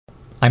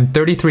I'm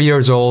 33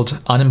 years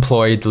old,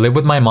 unemployed, live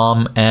with my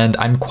mom, and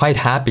I'm quite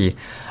happy.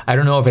 I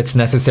don't know if it's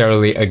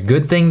necessarily a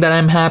good thing that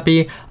I'm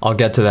happy, I'll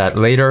get to that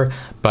later,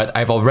 but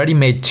I've already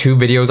made 2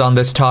 videos on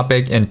this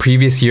topic in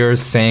previous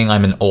years saying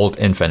I'm an old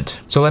infant.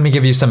 So let me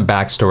give you some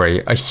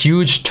backstory. A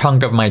huge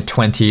chunk of my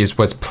 20s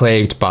was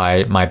plagued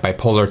by my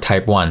bipolar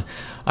type 1.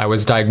 I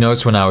was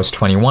diagnosed when I was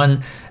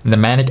 21, and the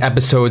manic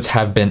episodes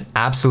have been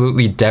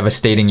absolutely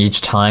devastating each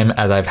time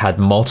as I've had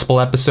multiple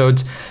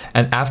episodes,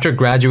 and after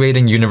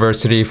graduating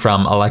university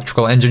from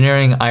electrical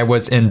engineering, I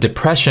was in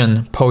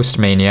depression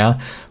post-mania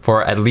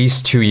for at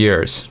least 2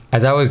 years.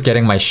 As I was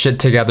getting my shit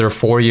together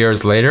 4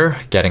 years later,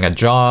 getting a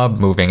job,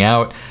 moving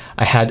out,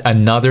 I had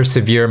another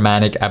severe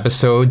manic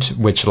episode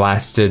which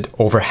lasted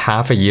over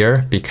half a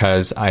year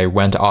because I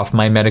went off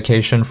my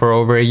medication for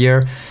over a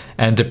year,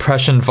 and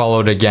depression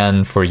followed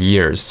again for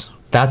years.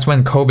 That's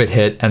when COVID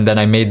hit, and then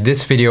I made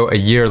this video a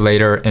year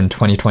later in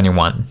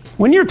 2021.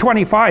 When you're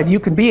 25, you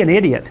can be an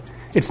idiot.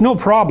 It's no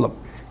problem.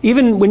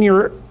 Even when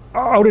you're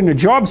out in a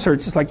job search,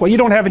 it's like, well, you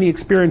don't have any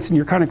experience and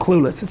you're kind of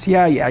clueless. It's,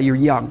 yeah, you're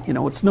young, you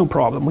know, it's no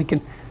problem.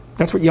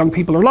 That's what young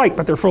people are like,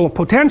 but they're full of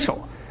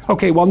potential.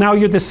 Okay, well, now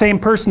you're the same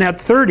person at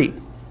 30.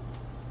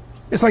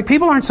 It's like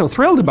people aren't so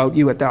thrilled about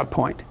you at that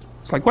point.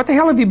 It's like, what the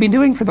hell have you been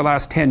doing for the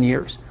last 10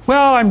 years?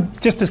 Well, I'm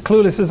just as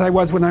clueless as I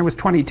was when I was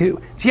 22.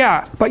 It's,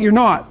 yeah, but you're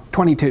not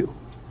 22.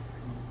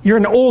 You're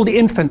an old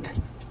infant,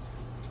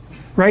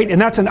 right? And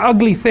that's an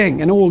ugly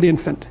thing, an old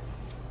infant.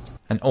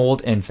 An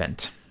old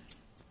infant.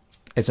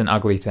 It's an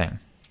ugly thing.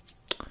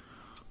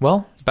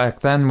 Well, back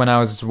then when I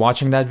was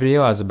watching that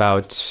video, I was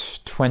about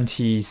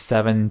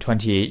 27,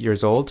 28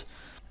 years old.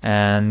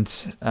 And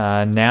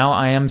now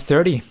I am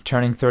 30,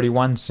 turning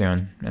 31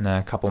 soon, in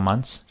a couple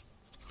months.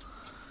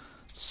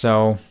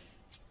 So,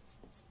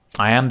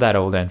 I am that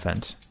old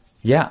infant.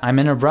 Yeah, I'm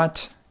in a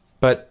rut,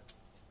 but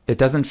it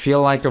doesn't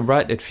feel like a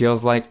rut. It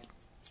feels like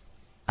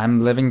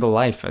I'm living the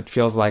life. It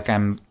feels like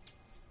I'm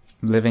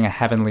living a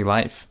heavenly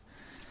life.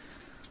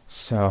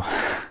 So,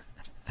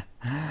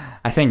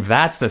 I think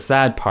that's the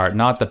sad part,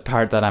 not the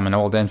part that I'm an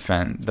old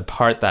infant. The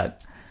part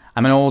that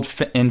I'm an old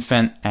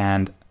infant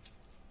and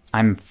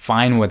I'm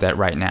fine with it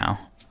right now.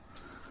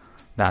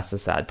 That's the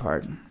sad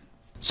part.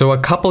 So a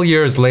couple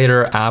years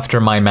later after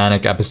my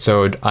manic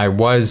episode, I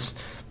was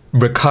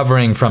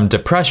recovering from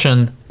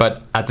depression,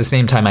 but at the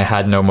same time I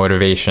had no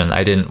motivation.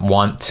 I didn't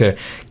want to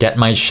get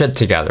my shit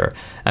together.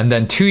 And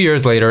then 2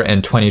 years later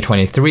in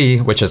 2023,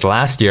 which is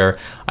last year,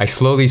 I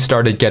slowly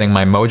started getting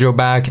my mojo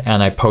back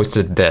and I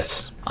posted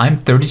this. I'm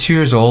 32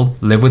 years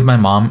old, live with my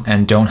mom,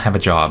 and don't have a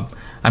job.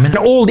 I'm an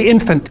old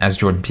infant, as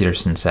Jordan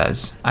Peterson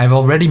says. I've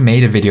already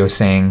made a video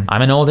saying,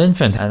 I'm an old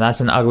infant, and that's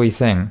an ugly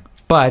thing.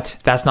 But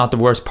that's not the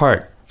worst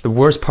part. The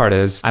worst part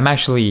is I'm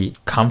actually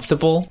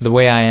comfortable the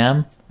way I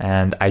am,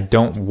 and I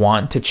don't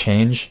want to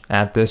change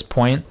at this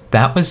point.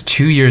 That was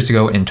 2 years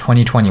ago in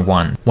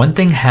 2021. One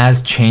thing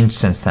has changed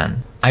since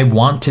then. I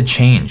want to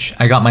change.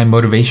 I got my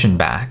motivation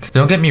back.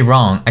 Don't get me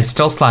wrong, I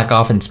still slack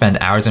off and spend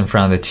hours in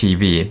front of the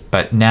TV,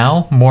 but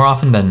now, more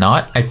often than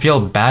not, I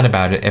feel bad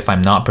about it if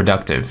I'm not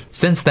productive.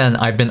 Since then,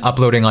 I've been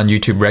uploading on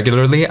YouTube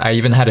regularly. I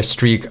even had a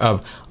streak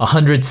of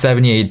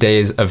 178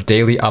 days of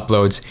daily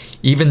uploads,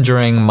 even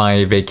during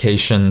my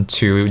vacation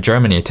to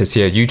Germany to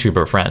see a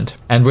YouTuber friend.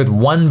 And with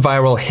one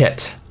viral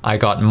hit, I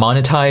got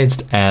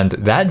monetized, and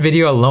that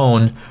video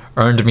alone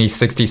earned me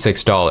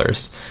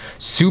 $66.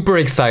 Super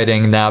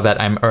exciting now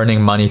that I'm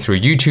earning money through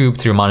YouTube,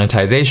 through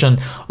monetization,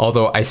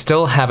 although I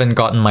still haven't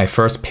gotten my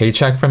first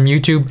paycheck from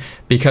YouTube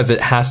because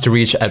it has to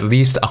reach at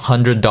least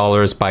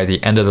 $100 by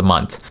the end of the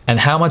month. And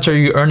how much are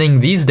you earning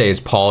these days,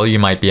 Paul, you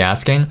might be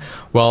asking?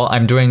 Well,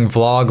 I'm doing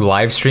vlog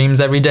live streams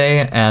every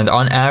day, and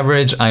on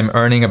average, I'm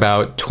earning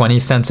about 20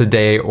 cents a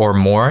day or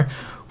more,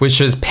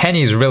 which is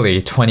pennies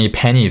really, 20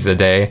 pennies a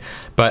day.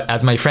 But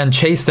as my friend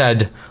Chase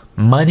said,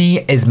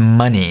 money is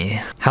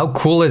money. How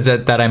cool is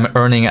it that I'm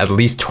earning at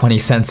least 20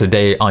 cents a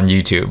day on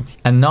YouTube?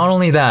 And not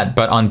only that,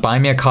 but on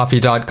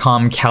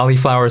buymeacoffee.com,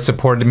 Cauliflower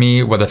supported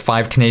me with a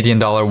 $5 Canadian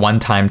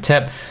one-time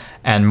tip,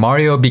 and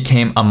Mario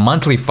became a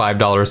monthly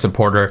 $5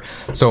 supporter,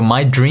 so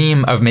my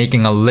dream of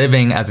making a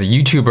living as a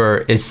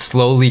YouTuber is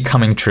slowly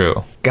coming true.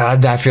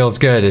 God, that feels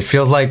good. It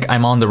feels like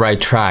I'm on the right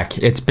track.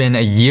 It's been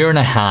a year and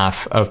a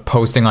half of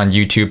posting on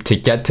YouTube to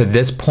get to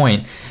this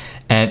point,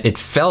 and it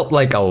felt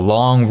like a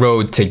long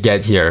road to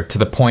get here, to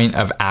the point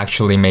of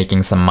actually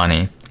making some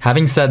money.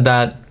 Having said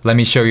that, let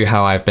me show you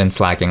how I've been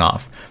slacking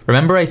off.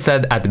 Remember I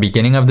said at the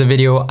beginning of the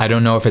video, I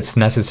don't know if it's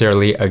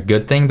necessarily a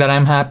good thing that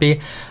I'm happy?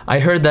 I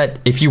heard that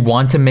if you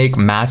want to make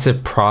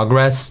massive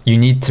progress, you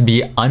need to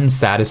be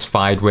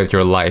unsatisfied with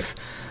your life.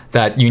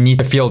 That you need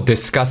to feel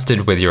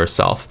disgusted with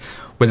yourself.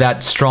 With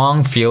that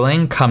strong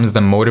feeling comes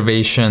the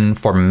motivation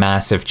for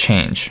massive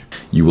change.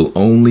 You will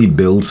only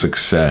build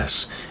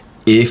success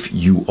if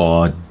you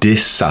are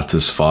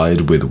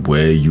dissatisfied with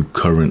where you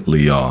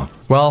currently are.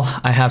 Well,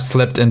 I have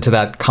slipped into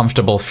that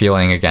comfortable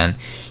feeling again.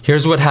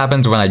 Here's what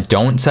happens when I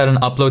don't set an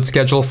upload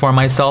schedule for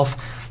myself.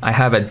 I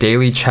have a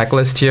daily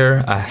checklist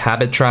here, a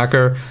habit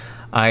tracker.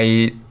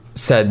 I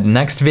said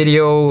next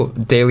video,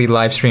 daily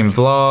live stream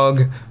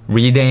vlog,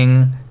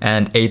 reading,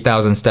 and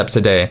 8,000 steps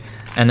a day.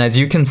 And as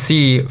you can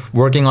see,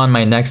 working on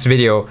my next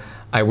video,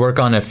 I work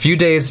on a few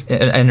days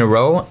in a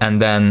row,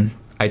 and then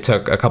I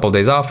took a couple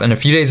days off, and a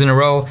few days in a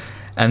row,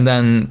 and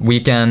then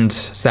weekend,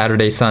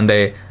 Saturday,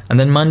 Sunday, and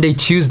then Monday,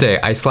 Tuesday.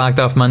 I slacked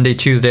off Monday,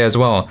 Tuesday as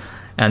well.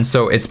 And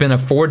so it's been a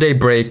 4-day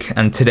break,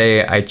 and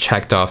today I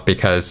checked off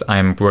because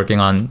I'm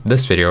working on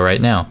this video right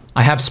now.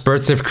 I have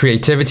spurts of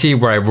creativity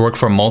where I work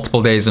for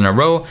multiple days in a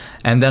row,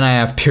 and then I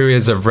have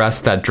periods of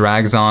rest that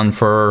drags on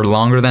for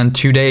longer than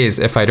 2 days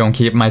if I don't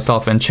keep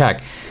myself in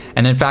check.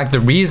 And in fact, the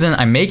reason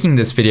I'm making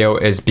this video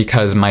is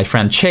because my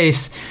friend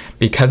Chase,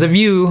 because of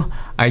you,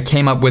 I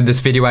came up with this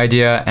video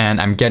idea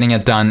and I'm getting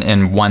it done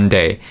in 1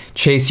 day.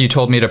 Chase, you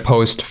told me to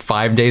post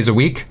 5 days a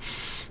week.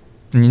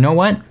 And you know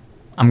what?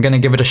 I'm gonna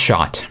give it a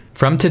shot.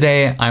 From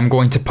today, I'm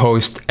going to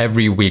post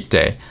every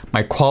weekday.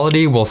 My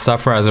quality will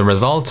suffer as a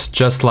result,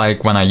 just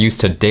like when I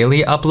used to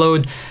daily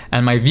upload,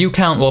 and my view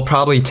count will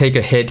probably take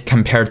a hit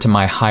compared to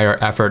my higher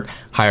effort,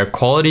 higher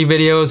quality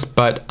videos,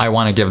 but I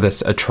wanna give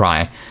this a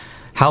try.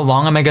 How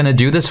long am I gonna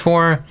do this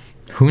for?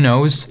 Who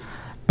knows?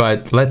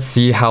 But let's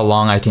see how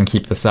long I can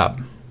keep this up.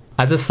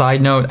 As a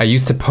side note, I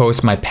used to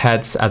post my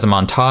pets as a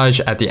montage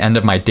at the end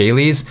of my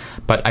dailies,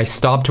 but I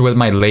stopped with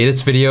my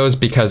latest videos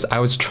because I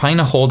was trying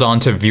to hold on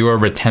to viewer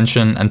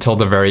retention until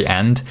the very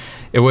end.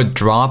 It would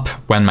drop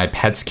when my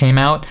pets came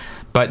out,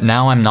 but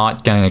now I'm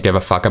not gonna give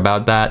a fuck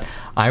about that.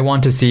 I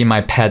want to see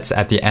my pets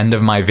at the end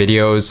of my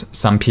videos.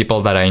 Some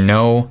people that I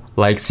know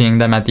like seeing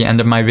them at the end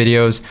of my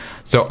videos,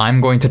 so I'm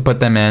going to put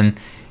them in,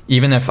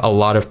 even if a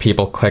lot of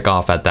people click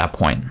off at that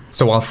point.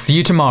 So I'll see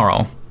you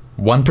tomorrow.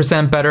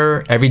 1%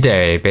 better every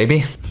day,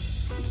 baby.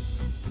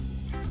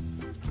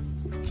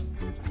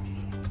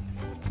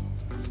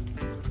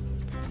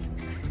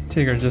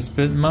 Tigger just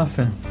bit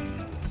muffin.